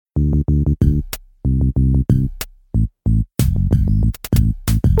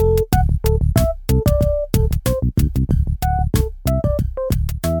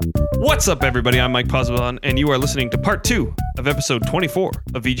What's up, everybody? I'm Mike Posabon, and you are listening to part 2 of episode 24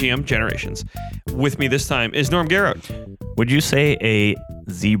 of VGM Generations. With me this time is Norm Garrett. Would you say a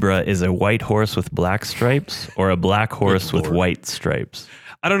zebra is a white horse with black stripes or a black horse with white stripes?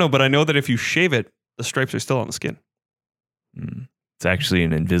 I don't know, but I know that if you shave it, the stripes are still on the skin. It's actually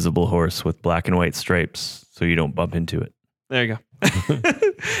an invisible horse with black and white stripes, so you don't bump into it. There you go.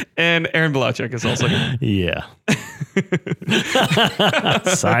 And Aaron Belacek is also here. Yeah.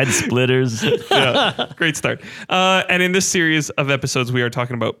 Side splitters. Yeah, great start. And in this series of episodes, we are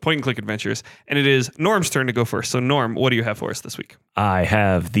talking about point-and-click adventures, and it is Norm's turn to go first. So, Norm, what do you have for us this week? I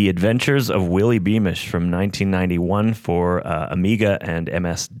have The Adventures of Willie Beamish from 1991 for Amiga and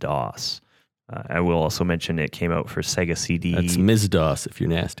MS-DOS. I will also mention it came out for Sega CD. That's Ms. DOS if you're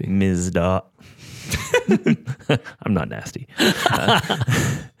nasty. Ms. DOS. I'm not nasty.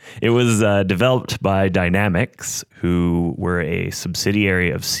 It was developed by Dynamics, who were a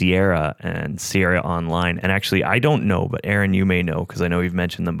subsidiary of Sierra and Sierra Online. And actually, I don't know, but Aaron, you may know, because I know you've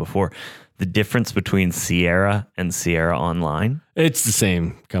mentioned them before, the difference between Sierra and Sierra Online. It's the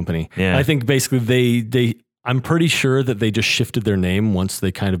same company. Yeah. I think basically they I'm pretty sure that they just shifted their name once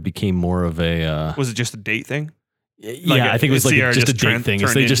they kind of became more of a... Was it just a date thing? I think it was like Sierra just a just date thing.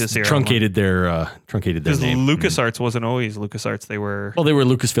 turned They into just Sierra truncated their Because name. LucasArts wasn't always LucasArts. They were Well, they were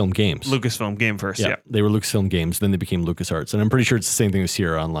Lucasfilm Games. Lucasfilm Game first, yeah. They were Lucasfilm Games, then they became LucasArts. And I'm pretty sure it's the same thing with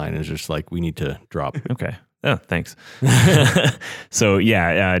Sierra Online. It's just like, we need to drop. Okay. Oh, thanks. So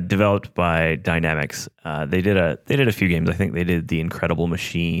yeah, developed by Dynamics. They did a few games. I think they did The Incredible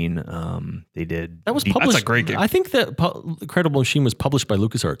Machine. They did. That was published. That's a great game. I think that Incredible Machine was published by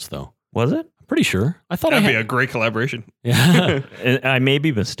LucasArts, though. Was it? I'm pretty sure. I thought That'd be a great collaboration. Yeah. I may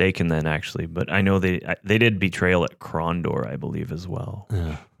be mistaken then, actually, but I know they did Betrayal at Krondor, I believe, as well.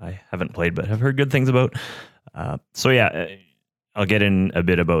 Yeah. I haven't played, but have heard good things about. So yeah, I'll get in a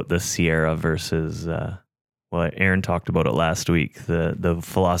bit about the Sierra versus. Well, Aaron talked about it last week, the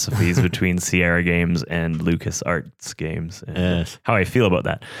philosophies between Sierra games and LucasArts games, and Yes. how I feel about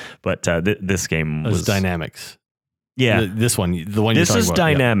that. But this game was Dynamics. Yeah. This one, the one This you're talking is about.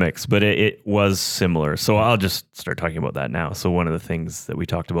 Dynamics, but it was similar. So I'll just start talking about that now. So one of the things that we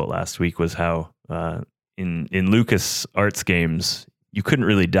talked about last week was how in LucasArts games, you couldn't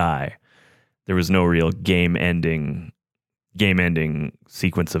really die. There was no real game-ending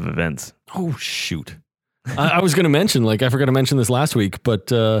sequence of events. Oh, shoot. I was going to mention, I forgot to mention this last week,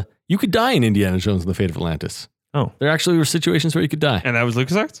 but you could die in Indiana Jones and the Fate of Atlantis. Oh. There actually were situations where you could die. And that was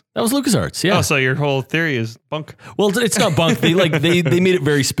LucasArts? That was LucasArts, yeah. Oh, so your whole theory is bunk. Well, it's not bunk. They made it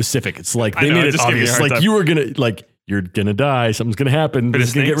very specific. It's like I they know, made it just give me a obvious. hard time. You were going to you're going to die. Something's going to happen. This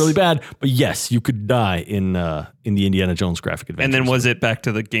is going to get really bad. But yes, you could die in the Indiana Jones graphic adventures. And then was it back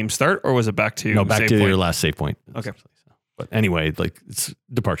to the game start, or was it back to back save to point? your last save point. Okay. But anyway, it's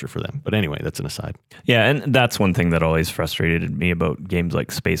departure for them. But anyway, that's an aside. Yeah, and that's one thing that always frustrated me about games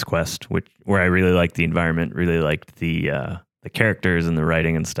like Space Quest, where I really liked the environment, really liked the characters and the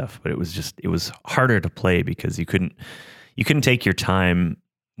writing and stuff, but it was harder to play because you couldn't take your time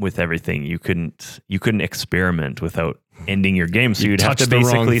with everything. You couldn't experiment without ending your game. So you'd have to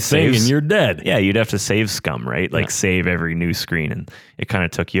basically save, and you're dead. Yeah, you'd have to save scum, right? Like save every new screen, and it kind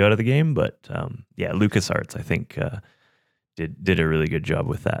of took you out of the game. But yeah, LucasArts, I think, did a really good job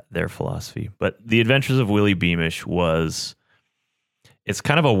with that, their philosophy. But The Adventures of Willie Beamish it's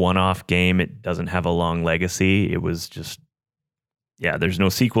kind of a one-off game. It doesn't have a long legacy. It was just, there's no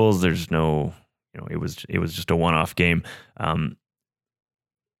sequels. There's no, it was just a one-off game. I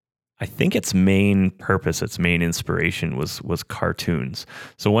think its main purpose, its main inspiration was cartoons.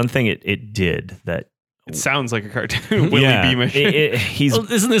 So one thing it did that, it sounds like a cartoon. Willie Beamish.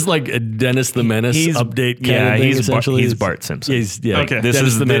 Isn't this like a Dennis the Menace update kind of thing, he's essentially? He's Bart Simpson. Okay.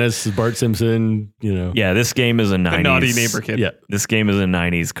 Dennis the Menace, Bart Simpson, Yeah, this game is a 90s... The naughty neighbor kid. Yeah. This game is a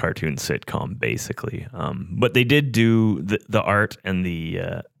 90s cartoon sitcom, basically. But they did do the art and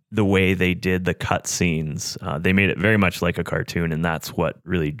the way they did the cut scenes. They made it very much like a cartoon, and that's what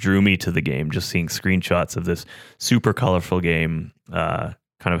really drew me to the game, just seeing screenshots of this super colorful game, kind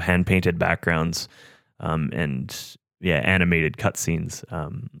of hand-painted backgrounds, and animated cutscenes.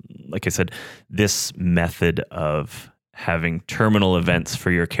 Like I said, this method of having terminal events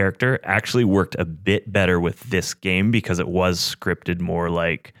for your character actually worked a bit better with this game because it was scripted more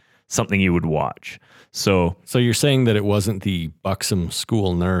like something you would watch. So you're saying that it wasn't the buxom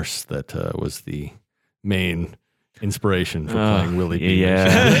school nurse that was the main inspiration for playing Willie Beamish.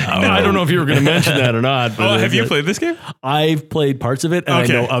 Yeah. I don't know if you were going to mention that or not. But have you played this game? I've played parts of it, and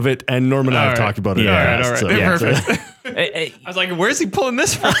Okay. I know of it, and Norm and I have talked about it. Yeah. in the All right. past, Yeah, so- perfect. I was like, where's he pulling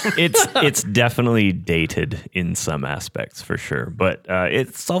this from? It's definitely dated in some aspects for sure, but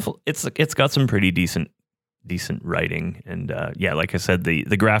it's got some pretty decent writing, and like I said, the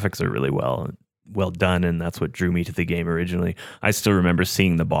graphics are really well done, and that's what drew me to the game originally. I still remember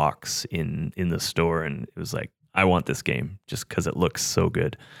seeing the box in the store, and it was like, I want this game just because it looks so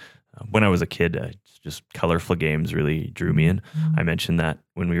good. When I was a kid, just colorful games really drew me in. I mentioned that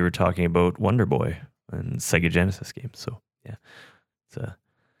when we were talking about Wonder Boy and Sega Genesis games. So yeah, it's a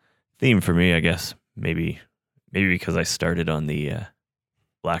theme for me, I guess. Maybe because I started on the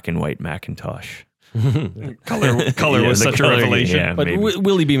black and white Macintosh. Color was such a revelation. Yeah, But maybe.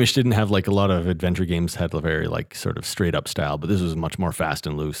 Willie Beamish didn't have like a lot of adventure games had a very like sort of straight up style, but this was much more fast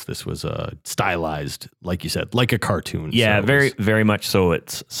and loose. This was stylized, like you said, like a cartoon. Yeah, So it very was- very much so.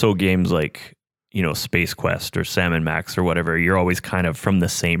 It's so games like, Space Quest or Sam & Max or whatever, you're always kind of from the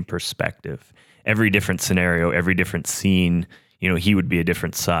same perspective. Every different scenario, every different scene, he would be a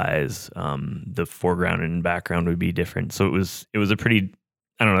different size. The foreground and background would be different. So it was a pretty,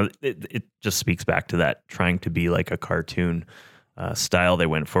 I don't know, it just speaks back to that trying to be like a cartoon style they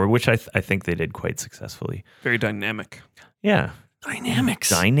went for, which I think they did quite successfully. Very dynamic. Yeah. dynamics.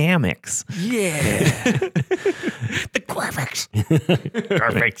 Dynamics. Yeah. The graphics.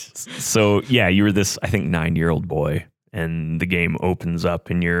 Perfect. So yeah, you were this, I think, 9-year-old boy, and the game opens up,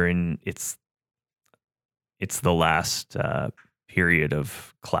 and you're in. It's the last period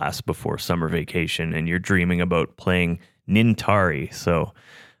of class before summer vacation, and you're dreaming about playing Nintari. So,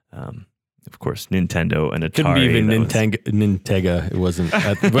 of course, Nintendo and Atari. Couldn't be even that was- Nintega. It wasn't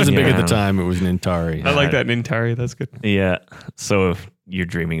big at the time. It was Nintari. I like that Nintari. That's good. Yeah. So you're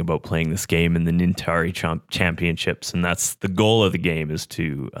dreaming about playing this game in the Nintari Championships, and that's the goal of the game, is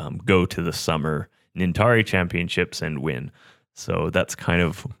to go to the summer Nintari Championships and win. So that's kind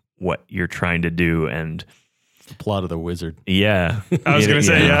of what you're trying to do. And The plot of The Wizard. yeah, I was going to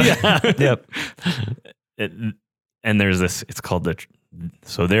say, yeah. Yep. And there's this, it's called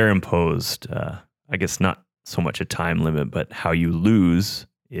so they're imposed, I guess not so much a time limit, but how you lose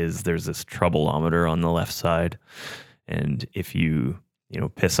is there's this troubleometer on the left side. And if you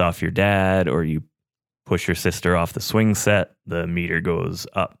piss off your dad or you push your sister off the swing set, the meter goes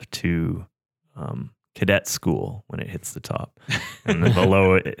up to cadet school when it hits the top. And then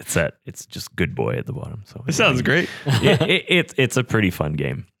below it, it's just good boy at the bottom. So It sounds great. it's a pretty fun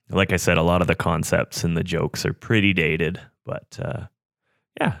game. Like I said, a lot of the concepts and the jokes are pretty dated, but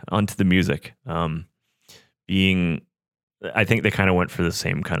onto the music. I think they kind of went for the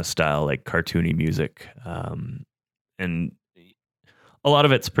same kind of style, like cartoony music, and a lot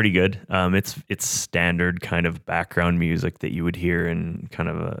of it's pretty good. It's standard kind of background music that you would hear in kind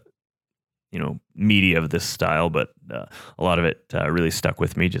of a media of this style, but a lot of it really stuck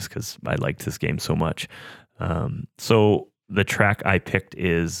with me just because I liked this game so much. So the track I picked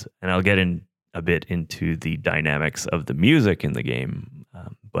is, and I'll get in a bit into the dynamics of the music in the game,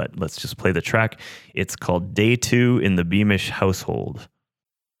 but let's just play the track. It's called Day 2 in the Beamish Household.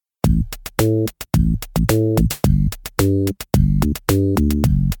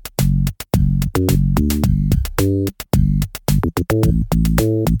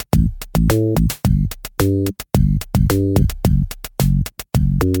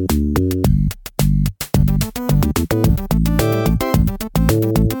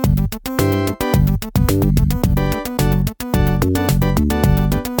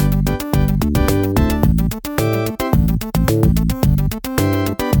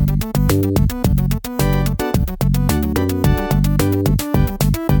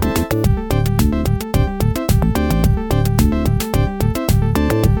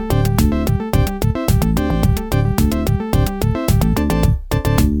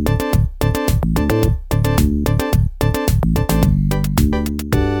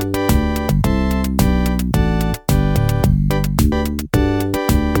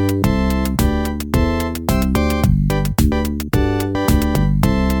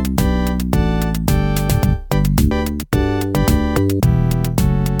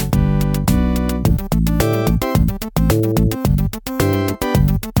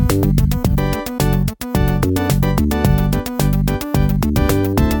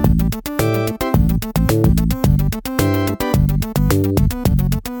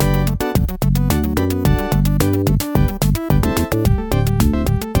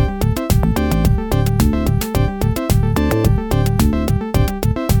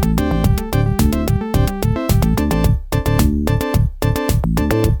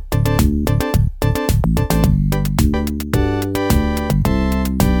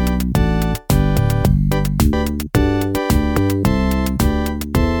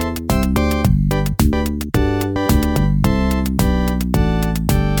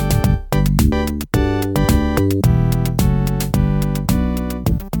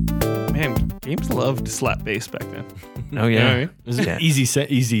 loved slap bass back then. Oh You know what I yeah. mean? It was an Yeah.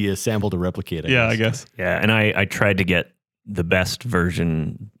 easy sample to replicate. I guess. guess. Yeah, and I tried to get the best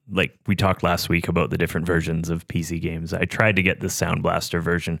version. Like we talked last week about the different versions of PC games. I tried to get the Sound Blaster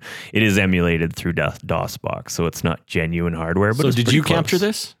version. It is emulated through DOSBox, so it's not genuine hardware. But So it's did pretty you close. capture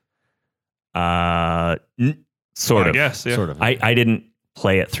this? Sort I of. guess. Yeah. Sort of. I didn't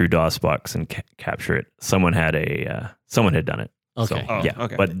play it through DOSBox and capture it. Someone had done it. Okay. So, Oh, yeah,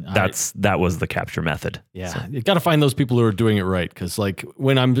 okay. but that was the capture method. Yeah, So, you got to find those people who are doing it right. Because like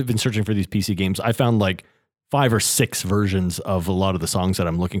when I've been searching for these PC games, I found like 5 or 6 versions of a lot of the songs that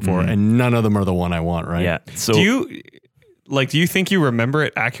I'm looking for, and none of them are the one I want. Right? yeah. So Do you think you remember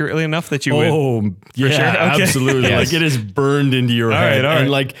it accurately enough that you would? Oh, yeah, sure? Okay. absolutely. Yes. Like it is burned into your All head. right, all And right.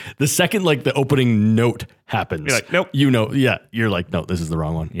 like the second like the opening note happens, You're like, nope. You know, yeah, you're like, no, this is the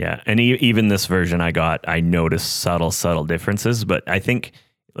wrong one. yeah, and even this version I noticed subtle differences, but I think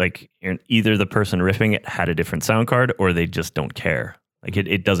like either the person riffing it had a different sound card or they just don't care. Like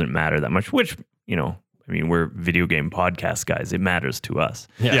it doesn't matter that much, which, I mean, we're video game podcast guys. It matters to us.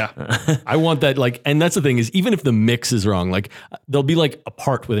 Yeah. I want that, like, and that's the thing is, even if the mix is wrong, like there'll be like a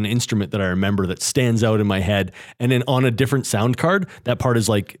part with an instrument that I remember that stands out in my head, and then on a different sound card, that part is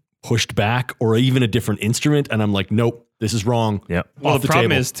like pushed back, or even a different instrument, and I'm like, nope, this is wrong. Yep. Well, Off the problem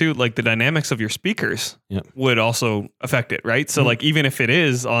table. is too, like the dynamics of your speakers Yep. would also affect it, right? So like even if it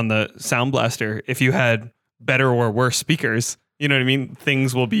is on the Sound Blaster, if you had better or worse speakers, you know what I mean?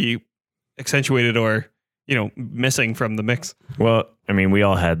 Things will be accentuated or, missing from the mix. Well, I mean, we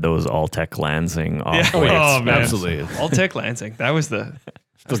all had those Alltech Lansing off Yeah. weights. Oh, man. Absolutely. Alltech Lansing. That was the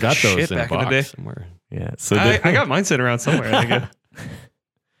Still got shit those in a back in the box day. somewhere. Yeah. So I got mine sitting around somewhere. I think.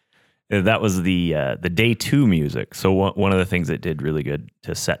 that was the day 2 music. So one of the things that did really good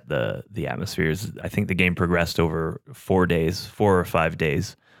to set the atmosphere is I think the game progressed over 4 or 5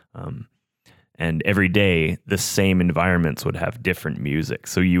 days. And every day the same environments would have different music.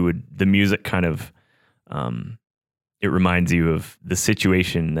 So the music kind of, it reminds you of the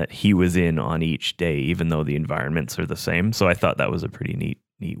situation that he was in on each day, even though the environments are the same. So I thought that was a pretty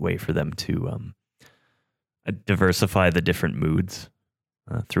neat way for them to diversify the different moods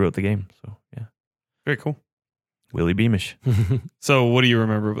throughout the game. So yeah, Very cool. Willie Beamish. So what do you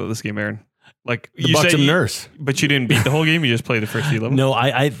remember about this game, Aaron? Like The you said, Buxom Nurse. but you didn't beat the whole game. You just played the first few levels. No,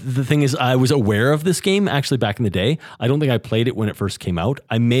 the thing is, I was aware of this game actually back in the day. I don't think I played it when it first came out.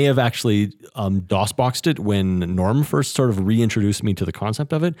 I may have actually DOS-boxed it when Norm first sort of reintroduced me to the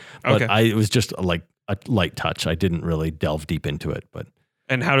concept of it. But Okay. it was just like a light touch. I didn't really delve deep into it. But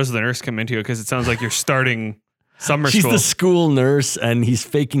And how does the nurse come into it? Because it sounds like you're starting summer she's school. the school nurse, and he's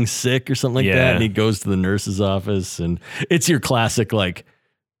faking sick or something like Yeah. that. And he goes to the nurse's office, and it's your classic like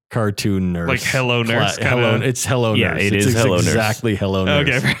cartoon nurse, Like Hello Nurse kinda- Hello, it's Hello Yeah, Nurse. it It's is Hello Nurse. exactly Hello Nurse.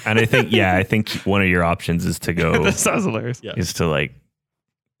 Okay. And I think one of your options is to go That sounds hilarious. Yeah. is to like,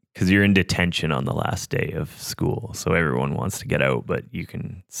 because you're in detention on the last day of school, so everyone wants to get out, but you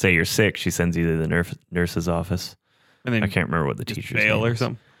can say you're sick. She sends you to the nurse's office. And then I can't remember what the just teacher's bail name or is.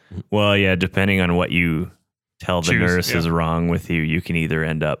 something. Well, yeah, depending on what you tell the Choose, nurse is yeah. wrong with you, you can either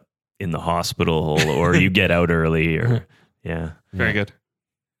end up in the hospital or you get out early, or yeah. Very good.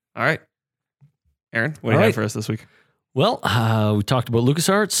 All right. Aaron, what do you All have right. for us this week? Well, we talked about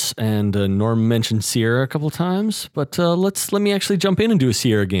LucasArts, and Norm mentioned Sierra a couple of times, but let me actually jump in and do a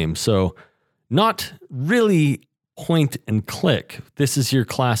Sierra game. So, not really point and click. This is your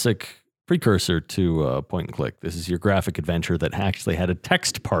classic precursor to point and click. This is your graphic adventure that actually had a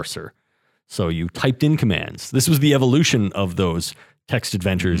text parser. So you typed in commands. This was the evolution of those text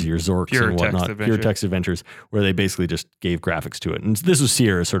adventures, your Zorks Pure and text whatnot, adventure. pure text adventures, where they basically just gave graphics to it. And this was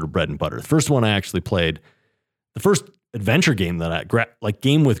Sierra's sort of bread and butter. The first one I actually played, the first adventure game that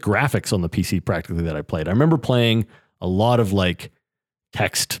game with graphics on the PC practically that I played. I remember playing a lot of like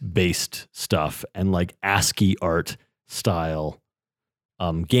text-based stuff and like ASCII art style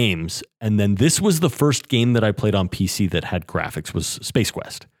games. And then this was the first game that I played on PC that had graphics, was Space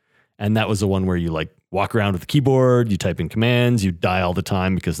Quest. And that was the one where you like walk around with the keyboard, you type in commands, you die all the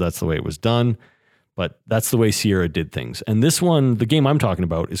time because that's the way it was done. But that's the way Sierra did things. And this one, the game I'm talking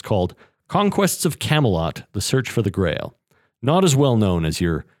about, is called Conquests of Camelot, The Search for the Grail. Not as well known as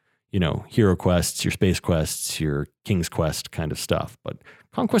your, Hero Quests, your Space Quests, your King's Quest kind of stuff. But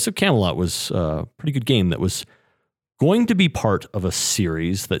Conquests of Camelot was a pretty good game that was going to be part of a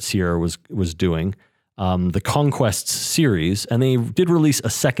series that Sierra was doing. The Conquests series, and they did release a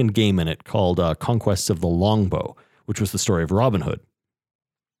second game in it called Conquests of the Longbow, which was the story of Robin Hood.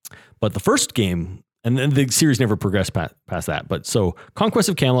 But the first game, and then the series never progressed past that, but so Conquest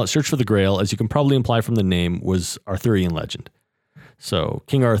of Camelot, Search for the Grail, as you can probably imply from the name, was Arthurian legend. So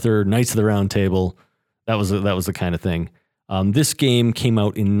King Arthur, Knights of the Round Table, that was the kind of thing. This game came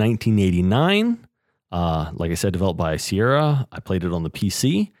out in 1989. Like I said, developed by Sierra. I played it on the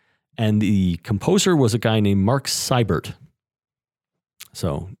PC, and the composer was a guy named Mark Seibert.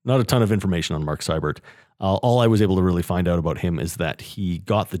 So not a ton of information on Mark Seibert. All I was able to really find out about him is that he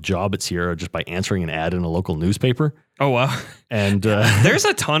got the job at Sierra just by answering an ad in a local newspaper. Oh, wow. And there's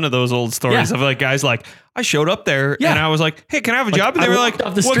a ton of those old stories of like guys like, I showed up there and I was like, hey, can I have a job? And they were like,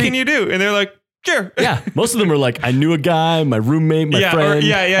 what can you do? And they're like, sure. Yeah. Most of them were like, I knew a guy, my roommate, my friend.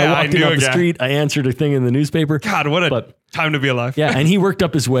 I walked in off the street. I answered a thing in the newspaper. God, what a time to be alive. Yeah. And he worked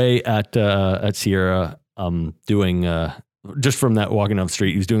up his way at Sierra, doing, just from that walking down the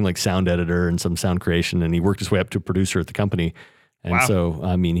street, he was doing like sound editor and some sound creation, and he worked his way up to producer at the company. And so,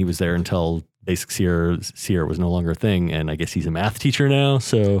 I mean, he was there until basic Sierra was no longer a thing. And I guess he's a math teacher now.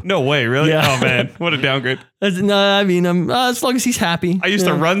 So no way, really? Yeah. Oh man, what a downgrade. No, I mean, as long as he's happy. I used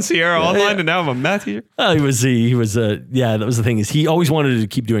to run Sierra online, and now I'm a math teacher. That was the thing, is he always wanted to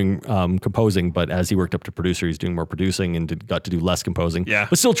keep doing composing, but as he worked up to producer, he's doing more producing and got to do less composing. Yeah.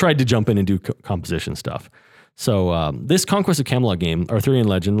 But still tried to jump in and do composition stuff. So this Conquest of Camelot game, Arthurian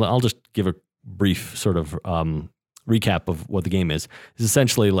Legend, I'll just give a brief sort of recap of what the game is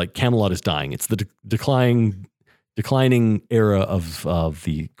essentially like Camelot is dying. It's the declining era of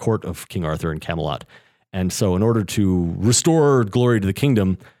the court of King Arthur and Camelot. And so in order to restore glory to the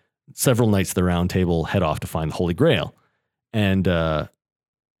kingdom, several Knights of the Round Table head off to find the Holy Grail. And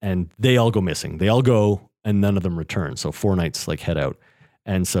they all go missing. They all go and none of them return. So 4 knights like head out.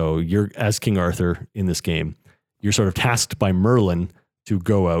 And so you're, as King Arthur in this game, you're sort of tasked by Merlin to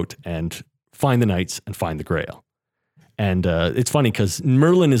go out and find the knights and find the Grail. And it's funny because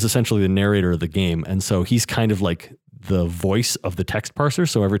Merlin is essentially the narrator of the game. And so he's kind of like the voice of the text parser.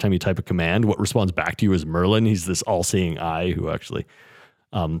 So every time you type a command, what responds back to you is Merlin. He's this all-seeing eye who actually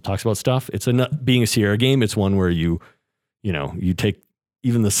talks about stuff. It's being a Sierra game, it's one where you take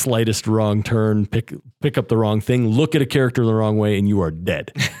even the slightest wrong turn, pick up the wrong thing, look at a character the wrong way, and you are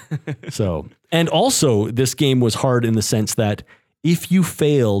dead. So, and also this game was hard in the sense that if you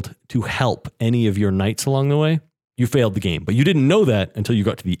failed to help any of your knights along the way, you failed the game. But you didn't know that until you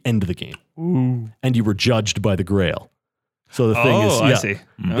got to the end of the game. Ooh. And you were judged by the Grail. So the thing is, I see.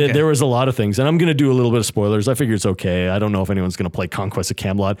 Okay. There was a lot of things, and I'm going to do a little bit of spoilers. I figure it's okay. I don't know if anyone's going to play Conquest of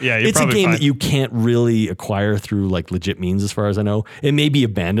Camelot. Yeah, it's a game that you can't really acquire through like legit means, as far as I know. It may be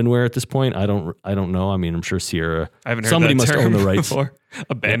abandonware at this point. I don't know. I mean, I'm sure Sierra. I haven't heard somebody that must term own the rights. before.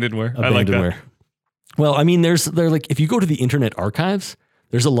 Abandonware. Yeah, I like that. Well, I mean, they're like, if you go to the Internet Archives,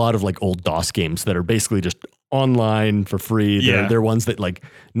 there's a lot of like old DOS games that are basically just online for free. They're ones that like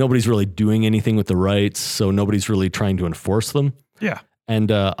nobody's really doing anything with the rights, so nobody's really trying to enforce them. Yeah. And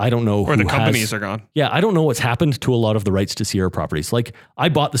I don't know where the companies are gone. Yeah, I don't know what's happened to a lot of the rights to Sierra properties. Like, I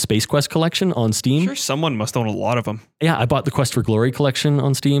bought the Space Quest collection on Steam. Sure, someone must own a lot of them. Yeah, I bought the Quest for Glory collection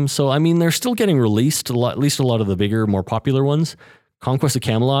on Steam. So, I mean, they're still getting released, at least a lot of the bigger, more popular ones. Conquest of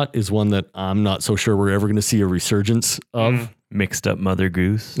Camelot is one that I'm not so sure we're ever going to see a resurgence of. Mixed up Mother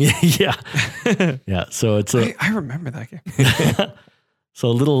Goose. Yeah. Yeah, so it's I remember that game. So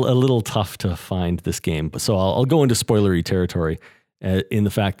a little tough to find this game. But so I'll go into spoilery territory. In the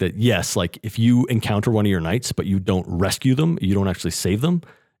fact that, yes, like if you encounter one of your knights, but you don't rescue them, you don't actually save them,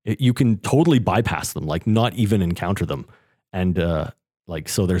 you can totally bypass them, like not even encounter them. And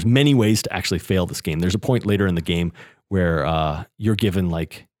so there's many ways to actually fail this game. There's a point later in the game where you're given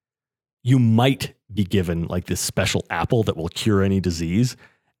like, you might be given like this special apple that will cure any disease.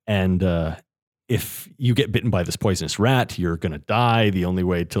 And if you get bitten by this poisonous rat, you're going to die. The only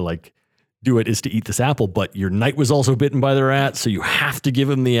way to like do it is to eat this apple, but your knight was also bitten by the rat, so you have to give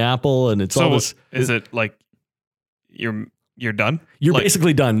him the apple, and it's all this. Is it like you're done? You're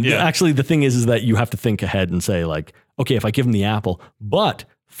basically done. Yeah. Actually, the thing is that you have to think ahead and say like, okay, if I give him the apple, but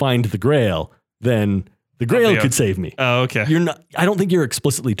find the Grail, then the Grail could save me. Oh, okay. I don't think you're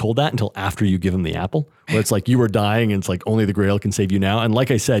explicitly told that until after you give him the apple, where it's like you are dying, and it's like only the Grail can save you now. And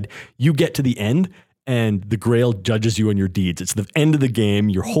like I said, you get to the end, and the Grail judges you on your deeds. It's the end of the game.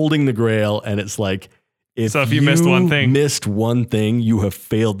 You're holding the Grail, and it's like, if you missed one thing, you have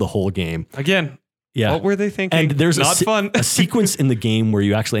failed the whole game. Again, yeah. What were they thinking? And there's fun. a sequence in the game where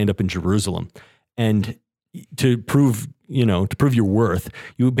you actually end up in Jerusalem, and to prove your worth,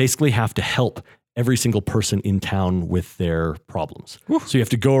 you basically have to help every single person in town with their problems. Woo. So you have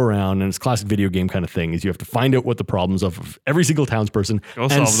to go around, and it's classic video game kind of thing, is you have to find out what the problems of every single townsperson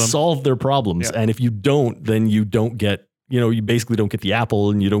and solve their problems. Yeah. And if you don't, then you don't get, you basically don't get the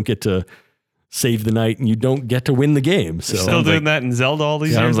apple, and you don't get to save the night, and you don't get to win the game. So still doing that in Zelda all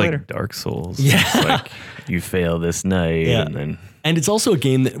these years later. Like Dark Souls. Yeah. It's like you fail this night, and then And it's also a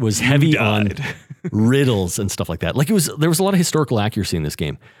game that was heavy on riddles and stuff like that. Like there was a lot of historical accuracy in this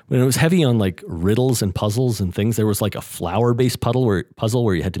game. When it was heavy on like riddles and puzzles and things, there was like a flower-based puzzle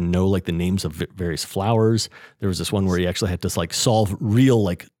where you had to know like the names of various flowers. There was this one where you actually had to like solve real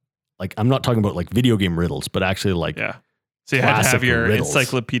like I'm not talking about like video game riddles, but actually like So you had to have your riddles.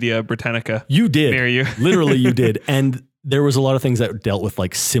 Encyclopedia Britannica. You did. Near you. Literally you did. And there was a lot of things that dealt with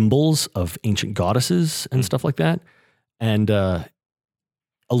like symbols of ancient goddesses and stuff like that. And a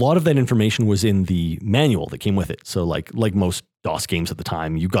lot of that information was in the manual that came with it. So like most DOS games at the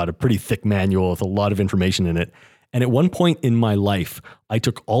time, you got a pretty thick manual with a lot of information in it. And at one point in my life, I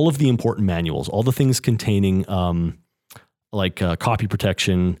took all of the important manuals, all the things containing copy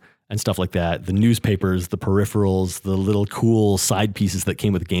protection and stuff like that, the newspapers, the peripherals, the little cool side pieces that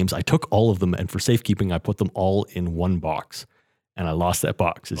came with the games. I took all of them, and for safekeeping, I put them all in one box. And I lost that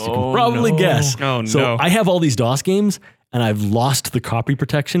box, as you can probably guess. Oh, so no. I have all these DOS games, and I've lost the copy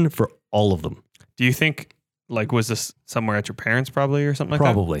protection for all of them. Do you think, like, was this somewhere at your parents' probably or something like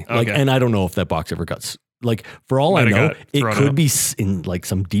Probably. that? Like, and I don't know if that box ever got, like, for all I know, it could be in like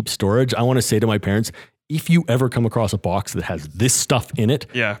some deep storage. I want to say to my parents, if you ever come across a box that has this stuff in it,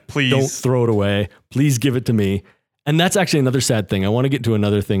 please don't throw it away. Please give it to me. And that's actually another sad thing. I want to get to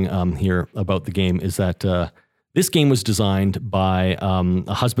another thing here about the game is that this game was designed by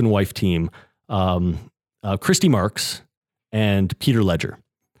a husband-wife team, Christy Marks and Peter Ledger.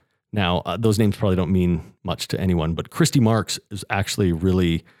 Now, those names probably don't mean much to anyone, but Christy Marks is actually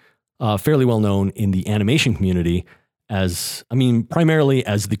really fairly well known in the animation community primarily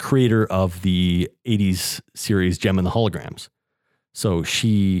as the creator of the 80s series Gem and the Holograms. So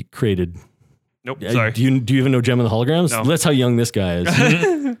she created... Nope, sorry. Do you even know Gem and the Holograms? No. That's how young this guy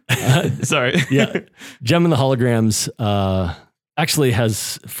is. Sorry. Yeah. Gem and the Holograms actually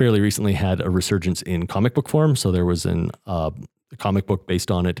has fairly recently had a resurgence in comic book form. So there was a comic book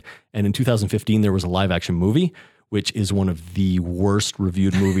based on it. And in 2015, there was a live action movie, which is one of the worst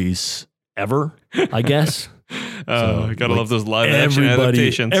reviewed movies ever, I guess. Oh, I gotta love those live action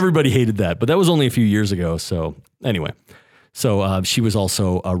adaptations. Everybody hated that, but that was only a few years ago. So anyway, she was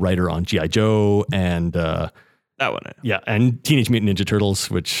also a writer on G.I. Joe and that one. and Teenage Mutant Ninja Turtles,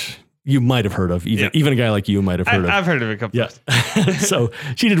 which you might have heard of. Even a guy like you might have heard of. I've heard of it a couple times. So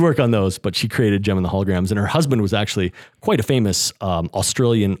she did work on those, but she created Gem and the Holograms, and her husband was actually quite a famous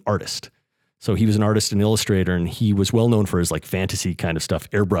Australian artist. So he was an artist and illustrator, and he was well known for his like fantasy kind of stuff,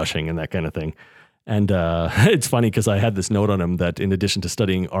 airbrushing and that kind of thing. And it's funny because I had this note on him that in addition to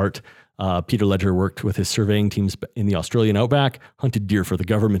studying art, Peter Ledger worked with his surveying teams in the Australian outback, hunted deer for the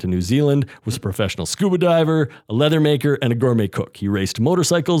government in New Zealand, was a professional scuba diver, a leather maker, and a gourmet cook. He raced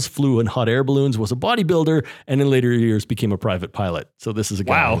motorcycles, flew in hot air balloons, was a bodybuilder, and in later years became a private pilot. So this is a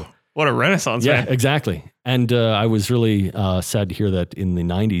guy. Wow. What a renaissance, Yeah, man. exactly. And I was really sad to hear that in the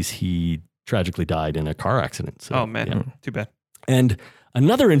 90s, he tragically died in a car accident. So, Oh, man. Too bad. And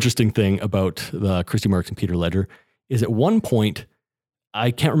another interesting thing about the Christy Marks and Peter Ledger is at one point,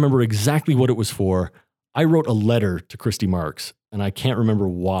 I can't remember exactly what it was for. I wrote a letter to Christy Marks, and I can't remember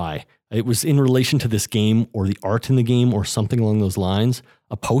why. It was in relation to this game or the art in the game or something along those lines.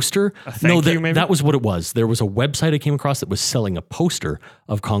 A poster? Thank you, maybe? That was what it was. There was a website I came across that was selling a poster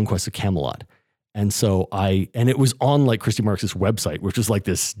of Conquest of Camelot. And so and it was on like Christy Marks' website, which was like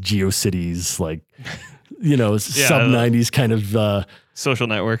this GeoCities, like, sub 90s kind of social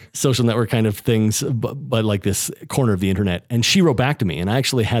network kind of things, but like this corner of the internet. And she wrote back to me, and I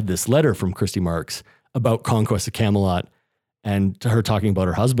actually had this letter from Christy Marks about Conquest of Camelot and to her talking about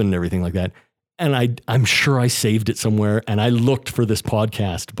her husband and everything like that. And I'm sure I saved it somewhere, and I looked for this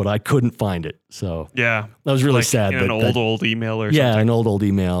podcast, but I couldn't find it. So yeah, that was really sad. In an old email or something. Yeah, an old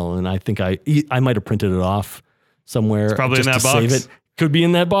email. And I think I might have printed it off somewhere. It's probably just in that to box. save it. Could be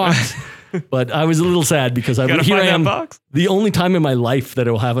in that box. But I was a little sad because here I am, box. the only time in my life that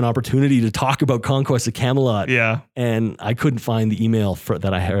I will have an opportunity to talk about Conquest of Camelot. Yeah. And I couldn't find the email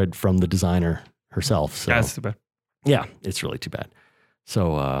that I heard from the designer herself. So That's too bad. yeah, it's really too bad.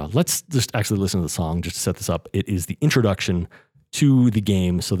 So let's just actually listen to the song just to set this up. It is the introduction to the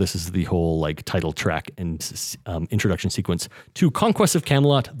game. So this is the whole like title track and introduction sequence to Conquest of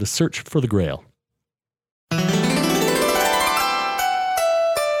Camelot, The Search for the Grail.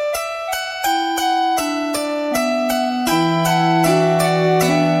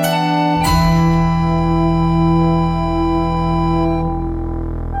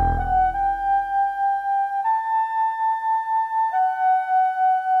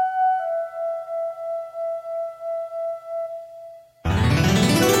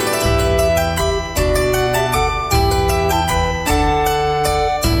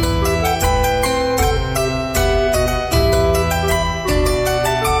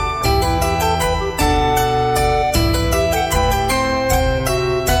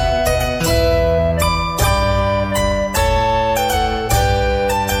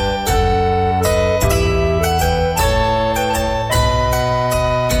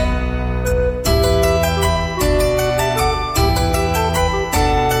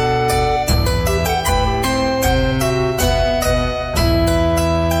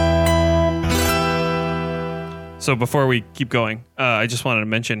 So before we keep going, I just wanted to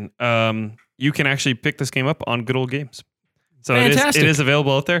mention you can actually pick this game up on Good Old Games. So it is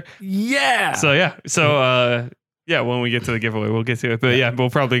available out there. Yeah. So yeah. So when we get to the giveaway, we'll get to it. But yeah, we'll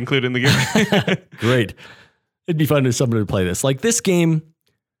probably include it in the giveaway. Great. It'd be fun for somebody to play this. Like this game,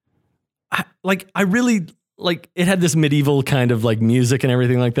 I really like it had this medieval kind of like music and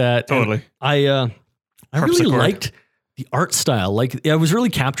everything like that. Totally. And I really Harpsichord. liked the art style. Like I was really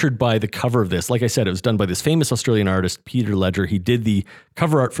captured by the cover of this. Like I said, it was done by this famous Australian artist, Peter Ledger. He did the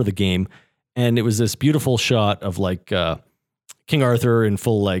cover art for the game. And it was this beautiful shot of like King Arthur in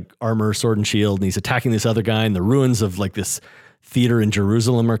full like armor, sword and shield. And he's attacking this other guy, and the ruins of like this theater in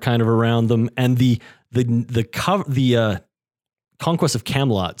Jerusalem are kind of around them. And the conquest of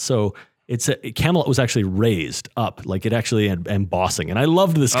Camelot. So Camelot was actually raised up, like it actually had embossing. And I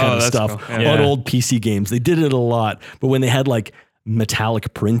loved this kind of stuff cool. Yeah. on old PC games. They did it a lot, but when they had like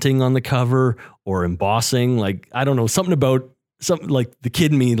metallic printing on the cover or embossing, like, I don't know, something like the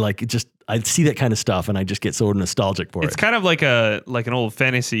kid in me, like it just, I'd see that kind of stuff and I just get so nostalgic for It's it. kind of like an old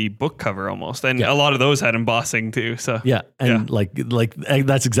fantasy book cover almost. And a lot of those had embossing too. So Yeah. And like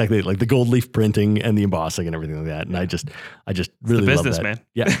that's exactly it. Like the gold leaf printing and the embossing and everything like that. And I just really the love business, that. man.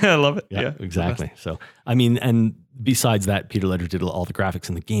 Yeah. I love it. Yeah, exactly. So, I mean, and besides that, Peter Ledger did all the graphics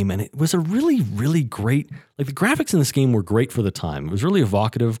in the game, and it was a really, really great, like the graphics in this game were great for the time. It was really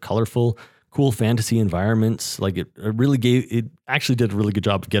evocative, colorful, cool fantasy environments. Like it actually did a really good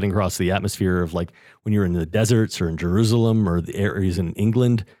job of getting across the atmosphere of like when you're in the deserts or in Jerusalem or the areas in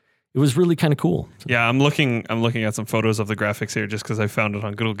England. It was really kind of cool. Yeah, I'm looking at some photos of the graphics here just because I found it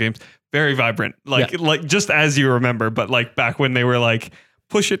on Good Old Games. Very vibrant, like just as you remember, but like back when they were like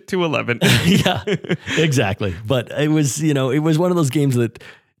push it to 11. Yeah, exactly. But it was one of those games that,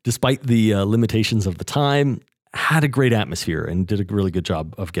 despite the limitations of the time, had a great atmosphere and did a really good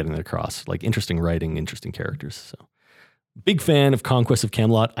job of getting it across. Like interesting writing, interesting characters. So, big fan of Conquest of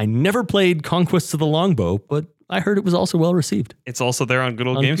Camelot. I never played Conquest of the Longbow, but I heard it was also well received. It's also there on Good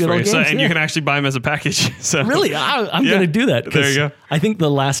Old On Games Good for Old you. So, Games, and yeah. you can actually buy them as a package. So Really? I'm Yeah. going to do that. There you 'cause go. I think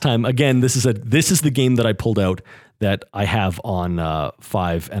the last time, again, this is the game that I pulled out that I have on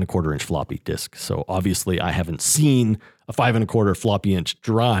 5 1/4 inch floppy disk. So obviously I haven't seen a 5 1/4 floppy inch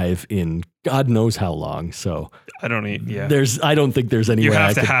drive in God knows how long. So I don't need. Yeah, I don't think there's any you way I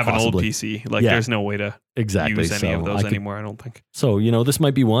have to could have an old possibly- PC. Like Yeah. there's no way to Exactly. use any of those I could- anymore. I don't think. So, this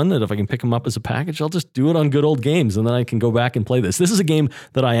might be one that if I can pick them up as a package, I'll just do it on Good Old Games and then I can go back and play this. This is a game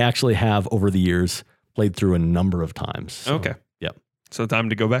that I actually have over the years played through a number of times. So, Okay. Yep. So time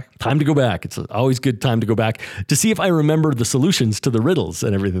to go back. Time to go back. It's always good time to go back to see if I remember the solutions to the riddles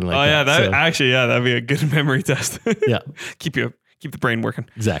and everything like that. Oh yeah, So, that'd be a good memory test. yeah, keep the brain working.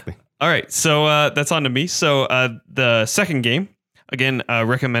 exactly. All right, so that's on to me. So the second game, again,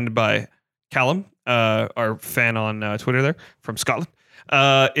 recommended by Callum, our fan on Twitter there from Scotland,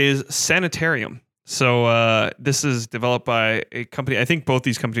 is Sanitarium. So this is developed by a company. I think both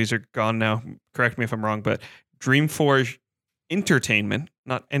these companies are gone now. Correct me if I'm wrong, but Dreamforge Entertainment,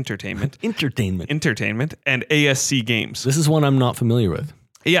 not Entertainment, Entertainment. and ASC Games. This is one I'm not familiar with.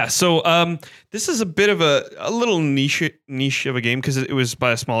 Yeah, so this is a bit of a little niche of a game because it was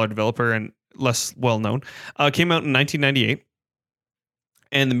by a smaller developer and less well known. Came out in 1998,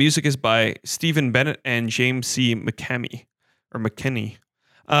 and the music is by Stephen Bennett and James C. McKinney.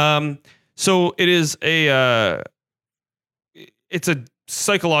 So it is it's a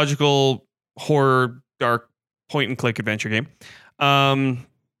psychological horror dark point and click adventure game.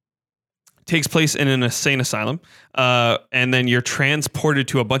 Takes place in an insane asylum, and then you're transported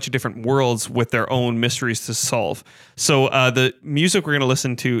to a bunch of different worlds with their own mysteries to solve. So the music we're going to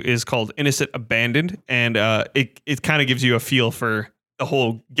listen to is called Innocent Abandoned, and it kind of gives you a feel for the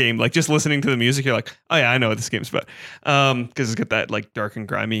whole game. Like just listening to the music, you're like, oh yeah, I know what this game's about, because it's got that like dark and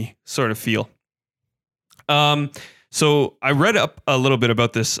grimy sort of feel. So I read up a little bit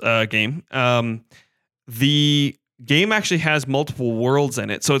about this game. The game actually has multiple worlds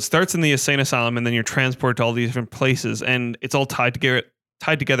in it. So it starts in the insane asylum and then you're transported to all these different places and it's all tied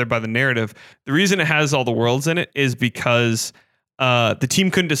together by the narrative. The reason it has all the worlds in it is because the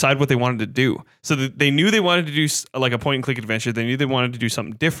team couldn't decide what they wanted to do. So they knew they wanted to do like a point and click adventure. They knew they wanted to do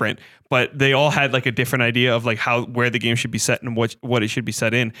something different, but they all had like a different idea of like where the game should be set and what it should be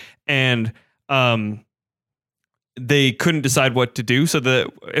set in. And they couldn't decide what to do. So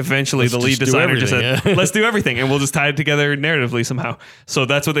eventually the lead designer just said, let's do everything and we'll just tie it together narratively somehow. So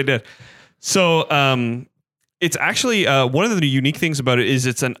that's what they did. So it's actually one of the unique things about it is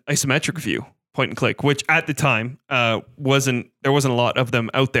it's an isometric view point and click, which at the time there wasn't a lot of them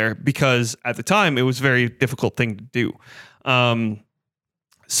out there because at the time it was a very difficult thing to do.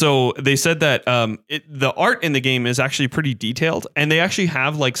 So they said that the art in the game is actually pretty detailed, and they actually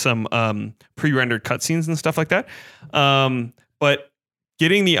have like some pre-rendered cutscenes and stuff like that. But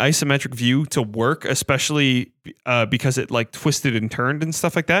getting the isometric view to work, especially because it like twisted and turned and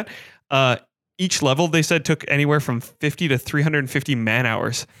stuff like that, each level they said took anywhere from 50 to 350 man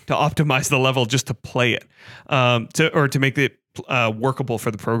hours to optimize the level just to play it, to make it workable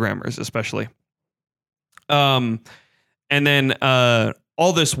for the programmers, especially. And then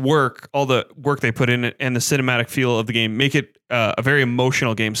all the work they put in it and the cinematic feel of the game make it a very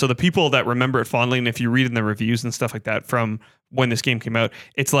emotional game. So the people that remember it fondly, and if you read in the reviews and stuff like that from when this game came out,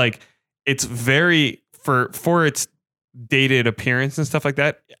 it's like it's very for its dated appearance and stuff like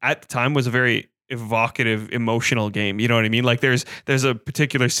that. At the time, was a very evocative, emotional game. You know what I mean? Like there's a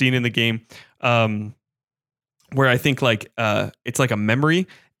particular scene in the game where I think like it's like a memory,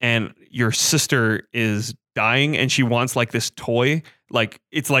 and your sister is dying and she wants like this toy, like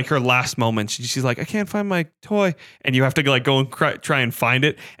it's like her last moment. She's like, I can't find my toy, and you have to like go and try and find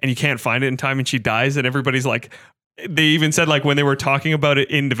it, and you can't find it in time, and she dies, and everybody's like, they even said like when they were talking about it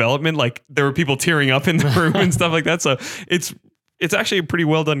in development, like there were people tearing up in the room and stuff like that. So it's actually a pretty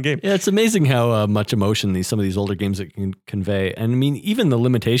well done game. Yeah, it's amazing how much emotion some of these older games that can convey. And I mean, even the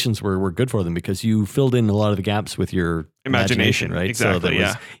limitations were good for them, because you filled in a lot of the gaps with your imagination, right? Exactly.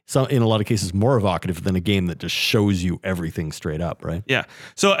 So that was in a lot of cases more evocative than a game that just shows you everything straight up, right? Yeah.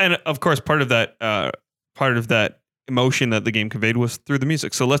 So, and of course, part of that emotion that the game conveyed was through the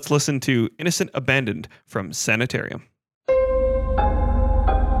music. So let's listen to Innocent Abandoned from Sanitarium.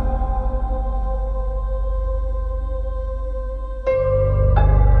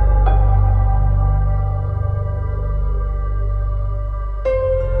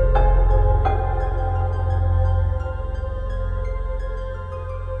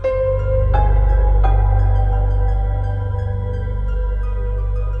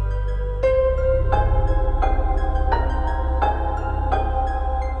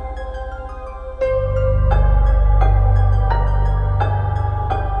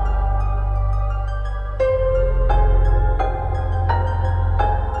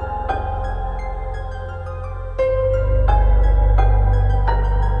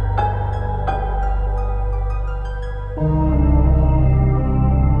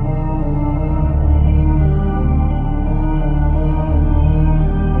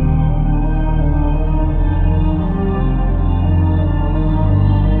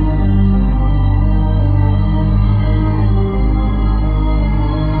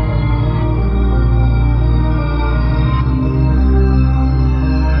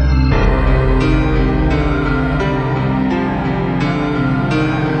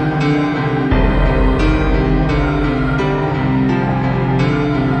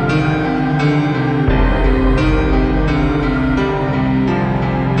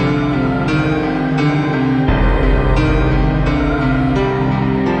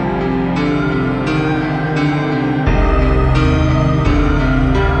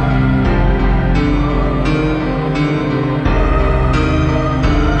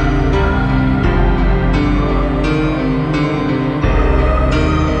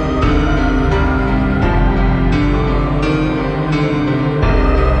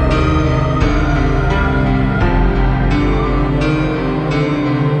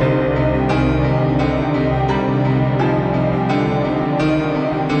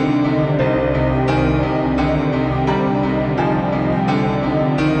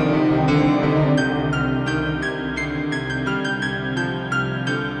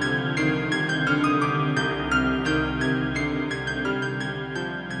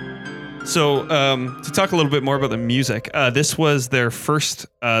 So to talk a little bit more about the music, this was their first.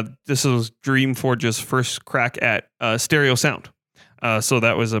 This was Dreamforge's first crack at stereo sound. So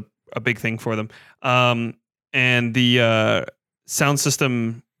that was a big thing for them. And the sound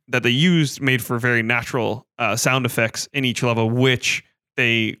system that they used made for very natural sound effects in each level, which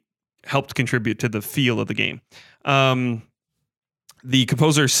they helped contribute to the feel of the game. The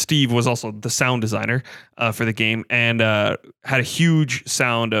composer, Steve, was also the sound designer for the game, and had a huge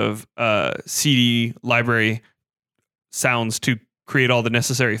sound of CD library sounds to create all the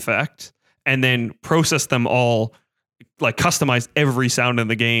necessary effects, and then process them all, like customize every sound in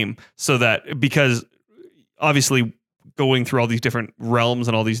the game, so that, because obviously going through all these different realms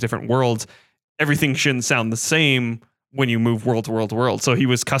and all these different worlds, everything shouldn't sound the same when you move world to world to world. So he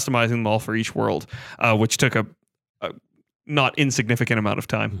was customizing them all for each world, which took a not insignificant amount of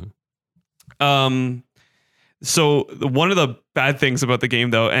time. Mm-hmm. So one of the bad things about the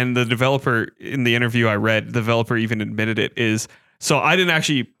game, though, and the developer, in the interview I read, the developer even admitted it, is, so I didn't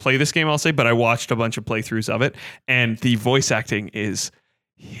actually play this game, I'll say, but I watched a bunch of playthroughs of it, and the voice acting is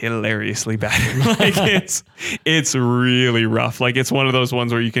hilariously bad. Like it's really rough. Like it's one of those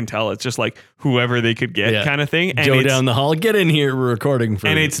ones where you can tell it's just like whoever they could get kind of thing. And Joe down the hall, get in here, we're recording for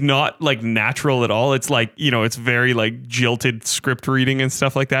and you. it's not like natural at all. It's like, it's very like jilted script reading and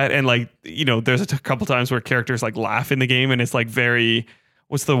stuff like that. And like, there's a couple times where characters like laugh in the game and it's like very,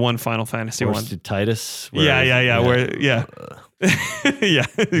 what's the one Final Fantasy one? Titus. Yeah. Yeah,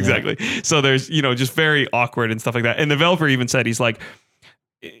 exactly. So there's, just very awkward and stuff like that. And the developer even said, he's like,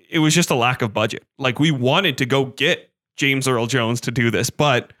 it was just a lack of budget. Like we wanted to go get James Earl Jones to do this,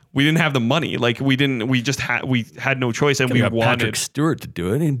 but we didn't have the money. Like we had no choice, and we wanted Patrick Stewart to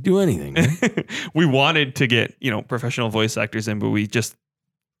do it. He didn't do anything. Right? We wanted to get, professional voice actors in, but we just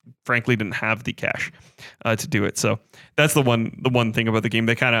frankly didn't have the cash to do it. So that's the one thing about the game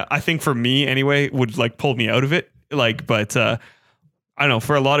that kind of, I think for me anyway, would like pull me out of it. Like, but I don't know.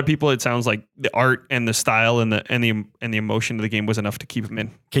 For a lot of people, it sounds like the art and the style and the emotion of the game was enough to keep them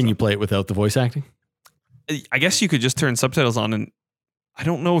in. Can you play it without the voice acting? I guess you could just turn subtitles on, and I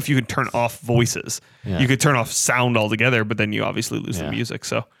don't know if you could turn off voices. Yeah. You could turn off sound altogether, but then you obviously lose the music.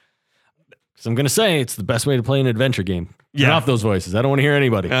 So I'm going to say it's the best way to play an adventure game. Turn off those voices. I don't want to hear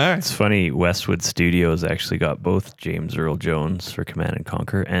anybody. All right. It's funny, Westwood Studios actually got both James Earl Jones for Command and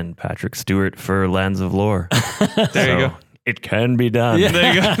Conquer and Patrick Stewart for Lands of Lore. There you go. It can be done. Yeah.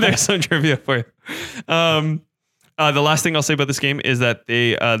 There you go. There's some trivia for you. The last thing I'll say about this game is that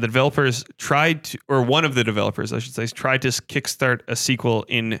the developers tried to, or one of the developers, I should say, tried to kickstart a sequel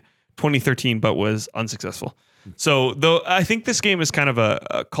in 2013, but was unsuccessful. So, though I think this game is kind of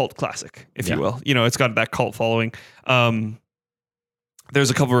a cult classic, if you will. It's got that cult following. There's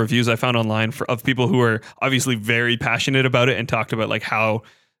a couple of reviews I found online of people who are obviously very passionate about it and talked about like how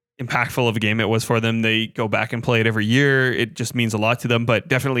impactful of a game it was for them. They go back and play it every year. It just means a lot to them, but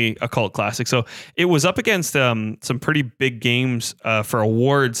definitely a cult classic. So it was up against some pretty big games for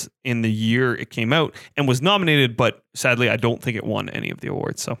awards in the year it came out and was nominated, but sadly, I don't think it won any of the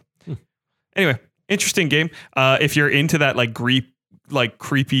awards. So anyway, interesting game. If you're into that like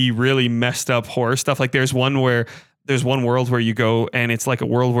creepy, really messed up horror stuff, like there's one world where you go and it's like a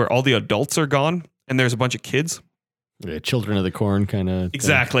world where all the adults are gone and there's a bunch of kids. Yeah, Children of the Corn kind of.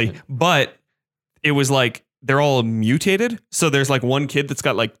 Exactly. Thing. But it was like they're all mutated. So there's like one kid that's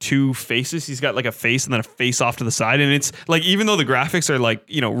got like two faces. He's got like a face and then a face off to the side. And it's like, even though the graphics are like,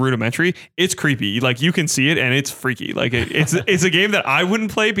 rudimentary, it's creepy. Like you can see it and it's freaky. Like it's a game that I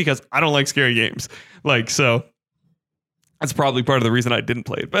wouldn't play because I don't like scary games. Like, so that's probably part of the reason I didn't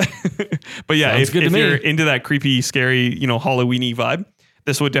play it. But yeah, if you're into that creepy, scary, Halloween-y vibe,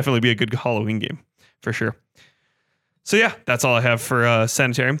 this would definitely be a good Halloween game for sure. So yeah, that's all I have for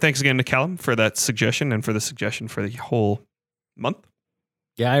Sanitarium. Thanks again to Callum for that suggestion and for the suggestion for the whole month.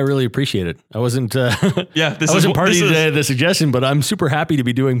 Yeah, I really appreciate it. I wasn't I wasn't party to the suggestion, but I'm super happy to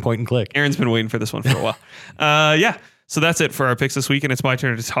be doing point and click. Aaron's been waiting for this one for a while. So that's it for our picks this week, and it's my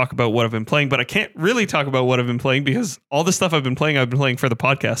turn to talk about what I've been playing, but I can't really talk about what I've been playing because all the stuff I've been playing for the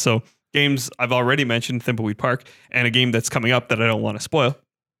podcast. So games I've already mentioned, Thimbleweed Park, and a game that's coming up that I don't want to spoil.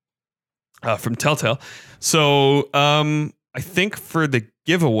 From Telltale. So I think for the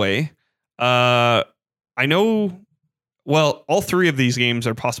giveaway, I know, well, all three of these games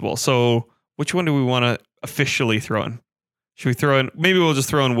are possible. So which one do we want to officially throw in? Should we throw in, maybe we'll just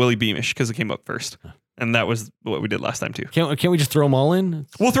throw in Willy Beamish because it came up first. And that was what we did last time too. Can't we just throw them all in?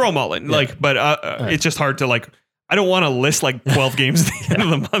 We'll throw them all in. Yeah. But it's just hard to I don't want to list 12 games at the end of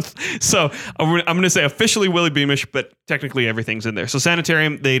the month. So I'm going to say officially Willy Beamish, but technically everything's in there. So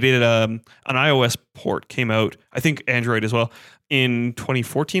Sanitarium, they did an iOS port, came out, I think Android as well, in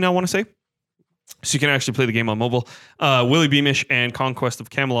 2014, I want to say. So you can actually play the game on mobile. Willy Beamish and Conquest of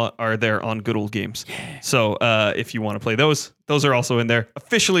Camelot are there on Good Old Games. Yeah. So if you want to play those are also in there.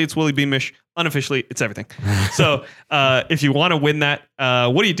 Officially, it's Willy Beamish. Unofficially, it's everything. So if you want to win that,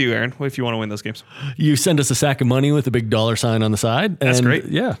 what do you do, Aaron? What if you want to win those games? You send us a sack of money with a big $sign on the side. That's great.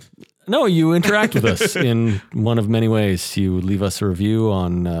 Yeah. No, you interact with us in one of many ways. You leave us a review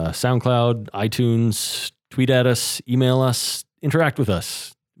on SoundCloud, iTunes, tweet at us, email us, interact with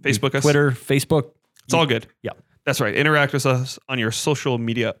us. Facebook us. Twitter, Facebook. It's all good. Yeah. That's right. Interact with us on your social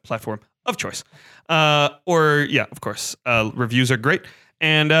media platform of choice. Of course, reviews are great.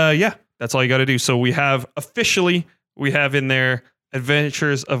 And that's all you got to do. So we have in there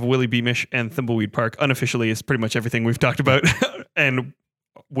Adventures of Willy Beamish and Thimbleweed Park. Unofficially is pretty much everything we've talked about and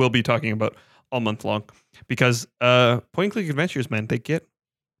we'll be talking about all month long because point and click adventures, man, they get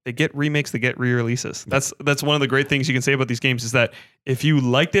remakes, they get re-releases. That's one of the great things you can say about these games is that if you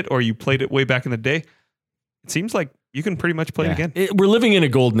liked it or you played it way back in the day, it seems like you can pretty much play it again. We're living in a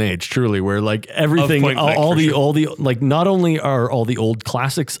golden age, truly, where like everything, point and click, for sure. all the like, not only are all the old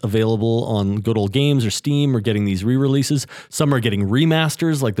classics available on Good Old Games or Steam or getting these re-releases, some are getting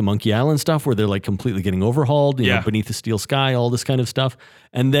remasters like the Monkey Island stuff where they're like completely getting overhauled, you know, Beneath the Steel Sky, all this kind of stuff.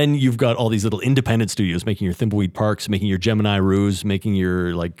 And then you've got all these little independent studios making your Thimbleweed Parks, making your Gemini Ruse, making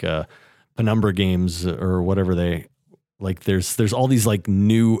your like Penumbra games or whatever they like. There's all these like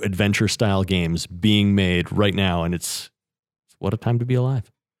new adventure style games being made right now, and it's what a time to be alive.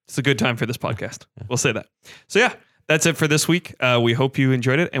 It's a good time for this podcast. We'll say that. So yeah, that's it for this week. We hope you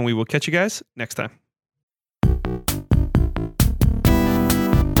enjoyed it, and we will catch you guys next time.